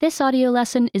This audio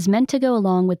lesson is meant to go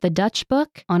along with the Dutch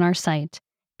book on our site.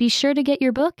 Be sure to get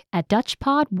your book at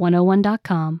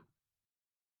DutchPod101.com.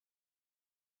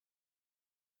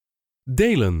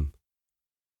 Delen.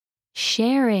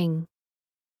 Sharing.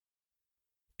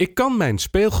 Ik kan mijn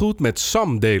speelgoed met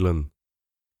Sam delen.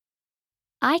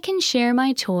 I can share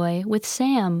my toy with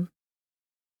Sam.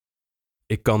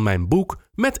 Ik kan mijn boek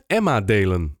met Emma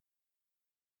delen.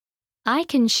 I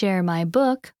can share my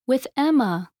book with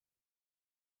Emma.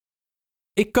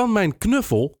 Ik kan mijn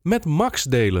knuffel met Max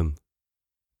delen.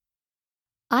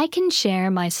 I can share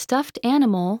my stuffed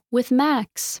animal with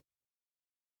Max.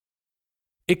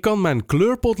 Ik kan mijn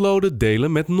kleurpotloden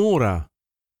delen met Nora.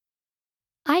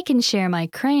 I can share my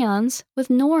crayons with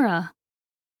Nora.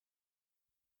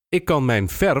 Ik kan mijn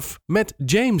verf met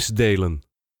James delen.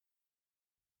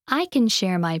 I can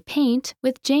share my paint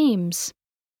with James.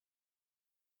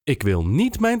 Ik wil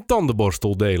niet mijn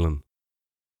tandenborstel delen.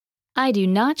 I do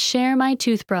not share my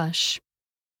toothbrush.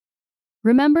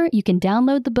 Remember, you can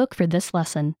download the book for this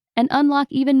lesson and unlock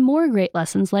even more great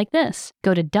lessons like this.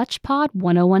 Go to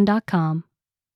DutchPod101.com.